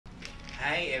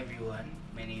Hi everyone,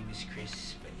 my name is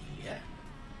Chris Padilla.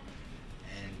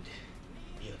 And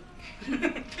yun.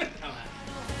 Tama.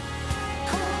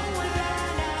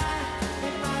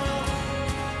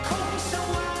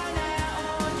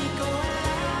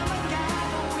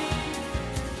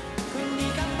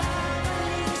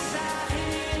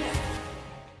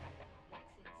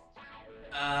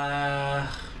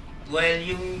 Well,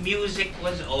 yung music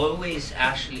was always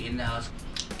actually in the house.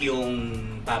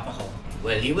 Yung papa ko,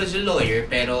 well, he was a lawyer,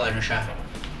 pero ano siya,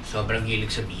 sobrang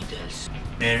hilig sa Beatles.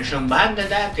 Meron siyang banda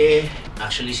dati.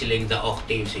 Actually, sila yung The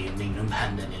Octaves, yung name ng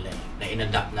banda nila, na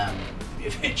in-adapt namin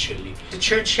eventually. Sa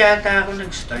church yata ako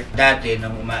nag-start dati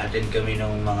nang uma-attend kami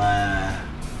ng mga,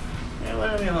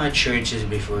 wala may mga churches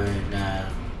before na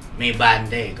may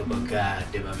banda eh, kapag,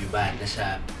 diba, may banda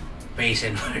sa praise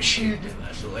and worship,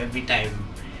 diba? So every time,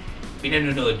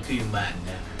 pinanonood ko yung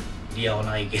banda. Hindi ako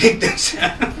nakikinig doon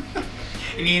sa...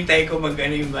 Hinihintay ko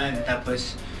mag-ano yung banda.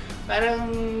 Tapos, parang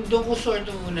doon ko sort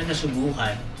of una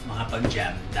nasubukan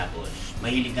makapag-jam. Tapos,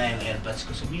 mahilig nga yung airpods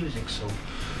ko sa music. So,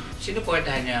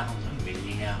 sinuportahan niya ako.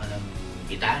 Bili niya ako ng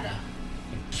gitara.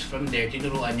 From there,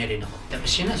 tinuruan niya rin ako.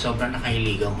 Tapos yun na, sobrang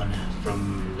nakahiligan ko na from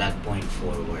that point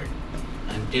forward.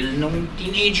 Until nung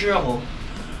teenager ako,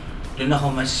 doon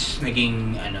ako mas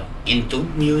naging into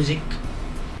music.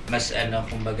 Mas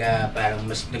kumbaga parang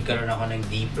mas nagkaroon ako ng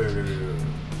deeper,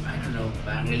 I don't know,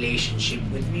 parang relationship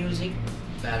with music.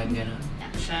 Parang gano'n.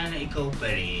 Sana ikaw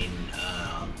pa rin.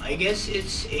 I guess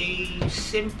it's a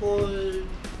simple,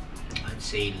 I'd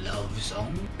say, love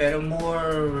song. Pero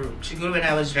more, siguro when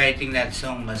I was writing that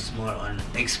song, mas more on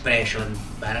expression.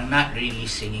 Parang not really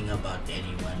singing about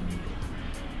anyone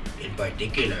in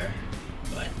particular.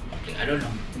 But, I don't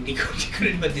know, hindi ko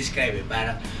rin ma-describe it.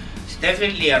 Parang, it's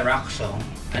definitely a rock song.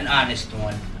 An honest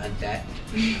one at that.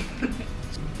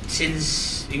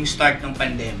 Since yung start ng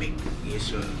pandemic,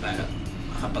 so parang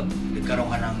kapag nagkaroon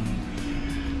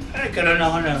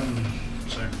ako ng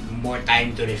sort of more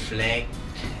time to reflect.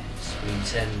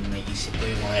 Minsan naisip ko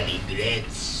yung mga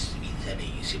regrets. Minsan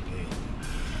naisip ko yung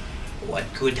what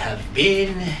could have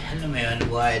been. Alam mo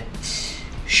yun, what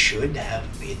should have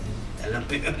been. Alam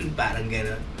mo yun, parang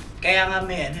gano'n. Kaya nga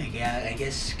may kaya I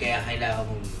guess kaya kailangan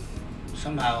mong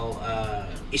somehow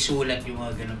isulat yung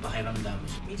mga ganun pakiramdam.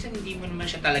 Minsan hindi mo naman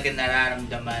siya talaga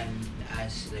nararamdaman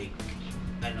as like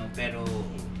pero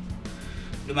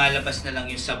lumalabas na lang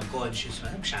yung subconscious.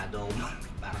 Masyado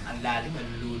parang ang lalim,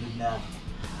 malulunod na.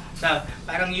 So,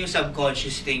 parang yung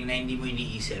subconscious thing na hindi mo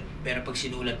iniisip, pero pag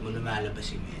sinulat mo,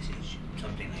 lumalabas yung message.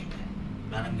 Something like that.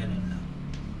 Parang ganun lang.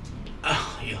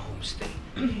 Yung homestay.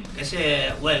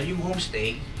 Kasi, well, yung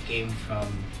homestay came from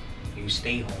yung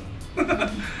stay home.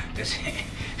 Kasi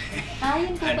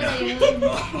yun po pala yun.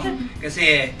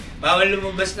 Kasi bawal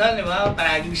lumabas na, di ba?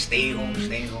 Paraging stay home,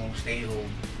 stay home, stay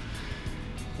home.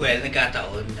 Well,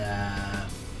 nagkataon na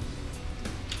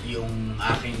yung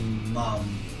aking mom,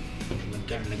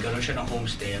 nagkaroon siya ng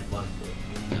homestay at one point.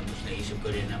 Tapos naisip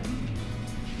ko rin na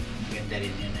ganda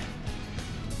rin yun na.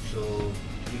 So,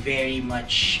 very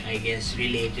much, I guess,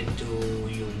 related to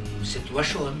yung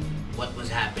sitwasyon, what was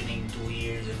happening 2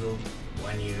 years ago.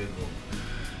 1 year ago,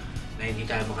 na hindi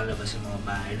tayo makalabas sa mga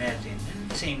bahay natin. And at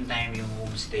the same time, yung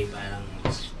homestay parang,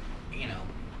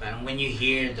 parang when you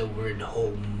hear the word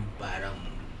home, parang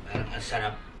ang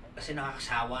sarap. Kasi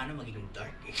nakakasawa na maging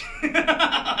dark eh.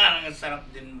 Parang ang sarap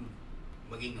din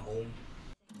maging home.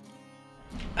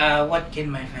 What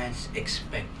can my fans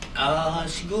expect?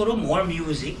 Siguro more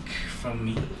music from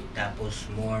me. Tapos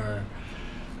more,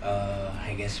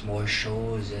 I guess more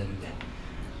shows and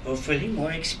hopefully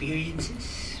more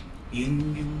experiences.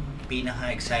 Yun yung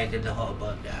pinaka-excited ako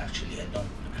about that. Actually, I don't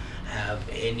have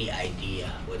any idea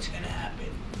what's gonna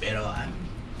happen. Pero I'm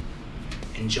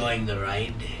enjoying the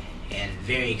ride and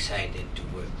very excited to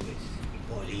work with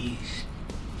PolyEast.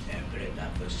 Siyempre,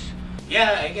 tapos,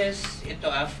 yeah, I guess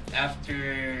ito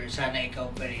after Sana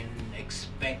Ikaw Pa Rin,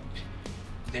 expect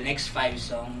the next 5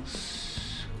 songs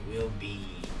will be,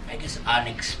 I guess,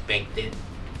 unexpectedly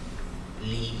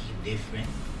different.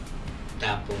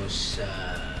 Tapos,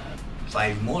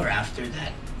 5 more after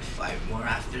that, 5 more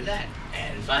after that,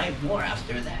 and 5 more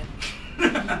after that.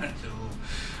 So,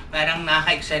 parang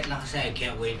nakaka-excite lang kasi I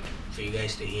can't wait for you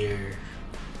guys to hear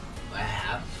what I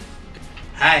have.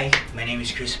 Hi, my name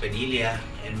is Chris Padilla,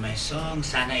 and my song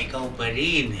Sana Ikaw Pa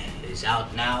Rin is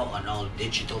out now on all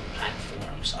digital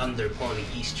platforms under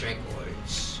PolyEast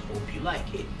Records. Hope you like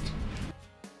it.